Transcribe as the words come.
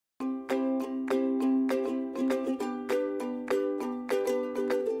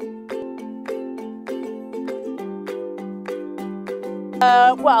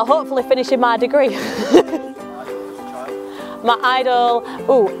Well, hopefully finishing my degree. My idol,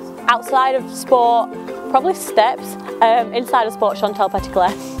 outside of sport, probably steps. Inside of sport, Chantal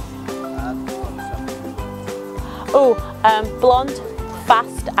Petitclerc. Blonde,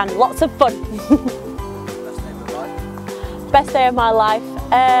 fast and lots of fun. Best day of my life?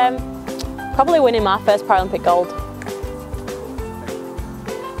 Probably winning my first Paralympic gold.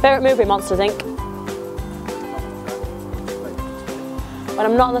 Favourite movie, Monsters Inc. When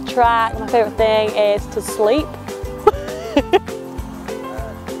I'm not on the track, my favourite thing is to sleep.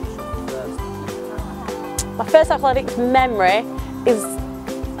 My first athletics memory is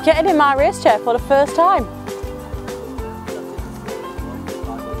getting in my race chair for the first time.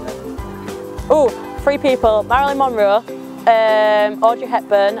 Three people: Marilyn Monroe, Audrey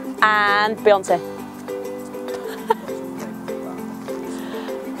Hepburn and Beyonce.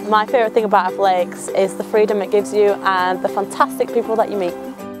 My favourite thing about athletics is the freedom it gives you and the fantastic people that you meet.